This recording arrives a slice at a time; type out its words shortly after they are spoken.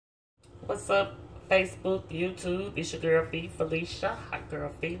What's up, Facebook, YouTube? It's your girl Fee, Felicia, Hot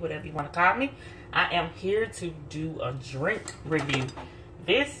Girl Fee, whatever you want to call me. I am here to do a drink review.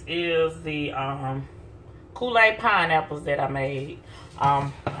 This is the Koolaid Pineapples that I made.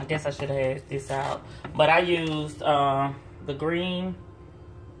 I guess I should have had this out. But I used the green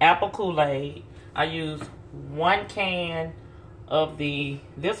apple Kool-Aid. I used 1 can of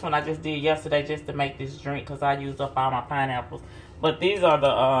this one I just did yesterday just to make this drink because I used up all my pineapples. But these are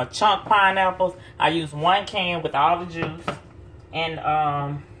the chunk pineapples. I used 1 can with all the juice and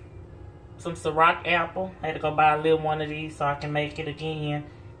some Ciroc apple. I had to go buy a little one of these so I can make it again.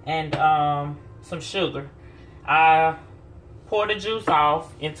 And some sugar. I pour the juice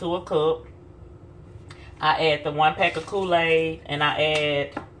off into a cup. I add the 1 pack of Kool-Aid and I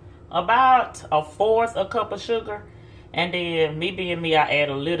add about 1/4 a cup of sugar. And then, me being me, I add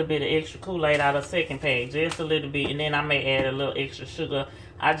a little bit of extra Kool-Aid out of 2nd pack, just a little bit. And then I may add a little extra sugar.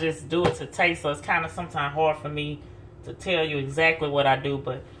 I just do it to taste, so it's kind of sometimes hard for me to tell you exactly what I do.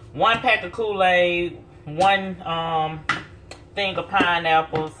 But 1 pack of Kool-Aid, 1 thing of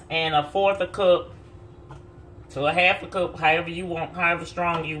pineapples, and 1/4 a cup to 1/2 a cup, however you want, however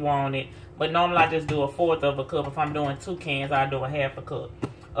strong you want it. But normally I just do 1/4 of a cup. If I'm doing 2 cans, I do 1/2 a cup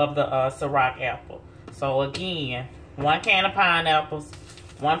of the Ciroc apple. So again, 1 can of pineapples,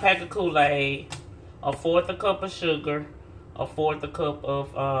 1 pack of Kool-Aid, 1/4 a cup of sugar, 1/4 a cup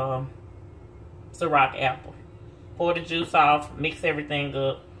of Ciroc apple. Pour the juice off, mix everything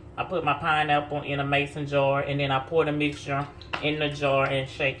up. I put my pineapple in a mason jar, and then I pour the mixture in the jar and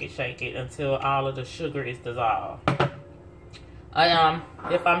shake it until all of the sugar is dissolved.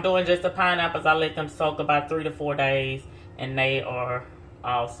 If I'm doing just the pineapples, I let them soak about 3 to 4 days, and they are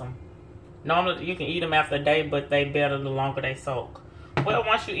awesome. Normally, you can eat them after a day, but they better the longer they soak. Well,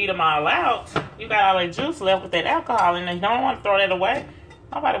 once you eat them all out, you got all that juice left with that alcohol in it. You don't want to throw that away.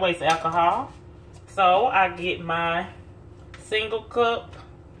 Nobody wastes alcohol. So, I get my single cup,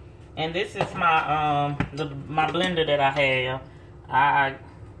 and this is my my blender that I have.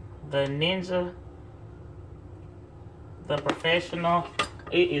 The Ninja, the Professional.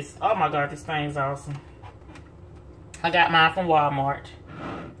 It is, oh my God, this thing's awesome. I got mine from Walmart.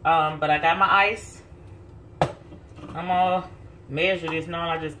 But I got my ice. I'm gonna measure this. No,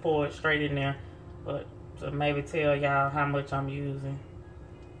 I just pour it straight in there. But to maybe tell y'all how much I'm using.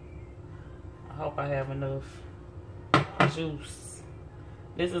 I hope I have enough juice.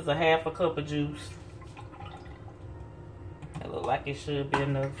 This is 1/2 a cup of juice. It looks like it should be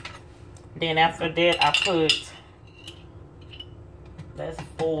enough. Then after that, I put, that's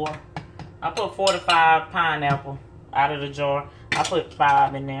 4. I put 4 to 5 pineapple out of the jar. I put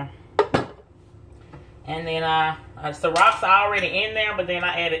 5 in there. And then Ciroc's already in there, but then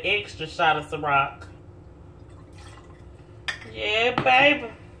I add an extra shot of Ciroc. Yeah,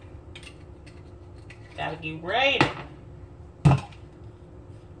 baby. Gotta get ready.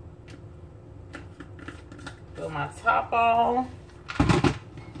 Put my top on.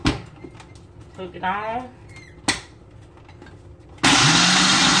 Hook it on.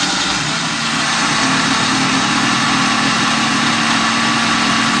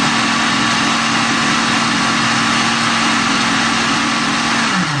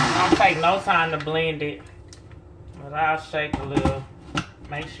 Take no time to blend it, but I'll shake a little,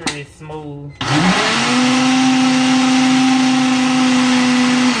 make sure it's smooth.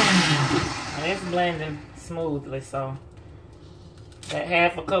 And it's blending smoothly, so that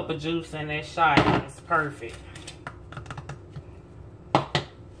 1/2 a cup of juice in that shot is perfect.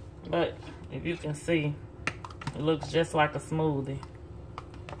 But if you can see, it looks just like a smoothie.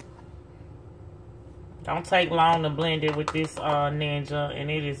 Don't take long to blend it with this Ninja, and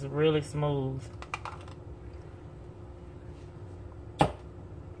it is really smooth.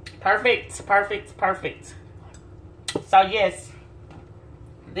 Perfect, perfect, perfect. So yes,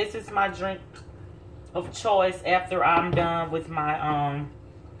 this is my drink of choice after I'm done with my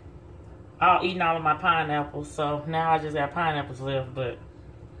eating all of my pineapples. So now I just got pineapples left, but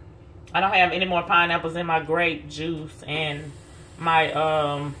I don't have any more pineapples in my grape juice and my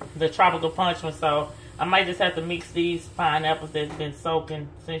the tropical punch one, so I might just have to mix these pineapples that's been soaking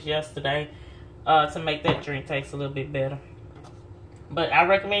since yesterday to make that drink taste a little bit better. But I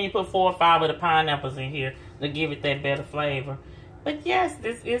recommend you put 4 or 5 of the pineapples in here to give it that better flavor. But yes,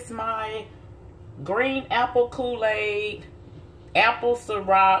 this is my green apple Kool-Aid, apple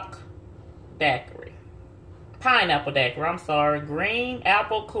Ciroc daiquiri. Pineapple daiquiri, I'm sorry. Green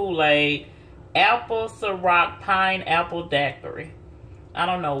apple Kool-Aid, apple Ciroc pineapple daiquiri. I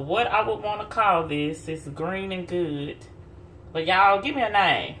don't know what I would want to call this. It's green and good. But y'all, give me a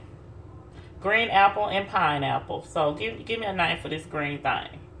name. green apple and pineapple. So give me a name for this green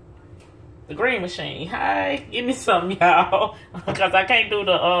thing. The green machine. Hi, give me some, y'all. Because I can't do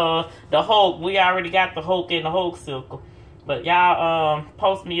the Hulk. We already got the Hulk in the Hulk circle. But y'all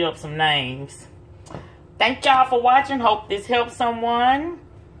post me up some names. Thank y'all for watching. Hope this helps someone.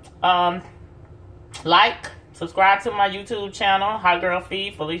 Like, subscribe to my YouTube channel, Hot Girl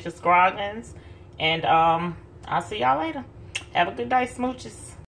Feed, Felicia Scroggins. And I'll see y'all later. Have a good day, smooches.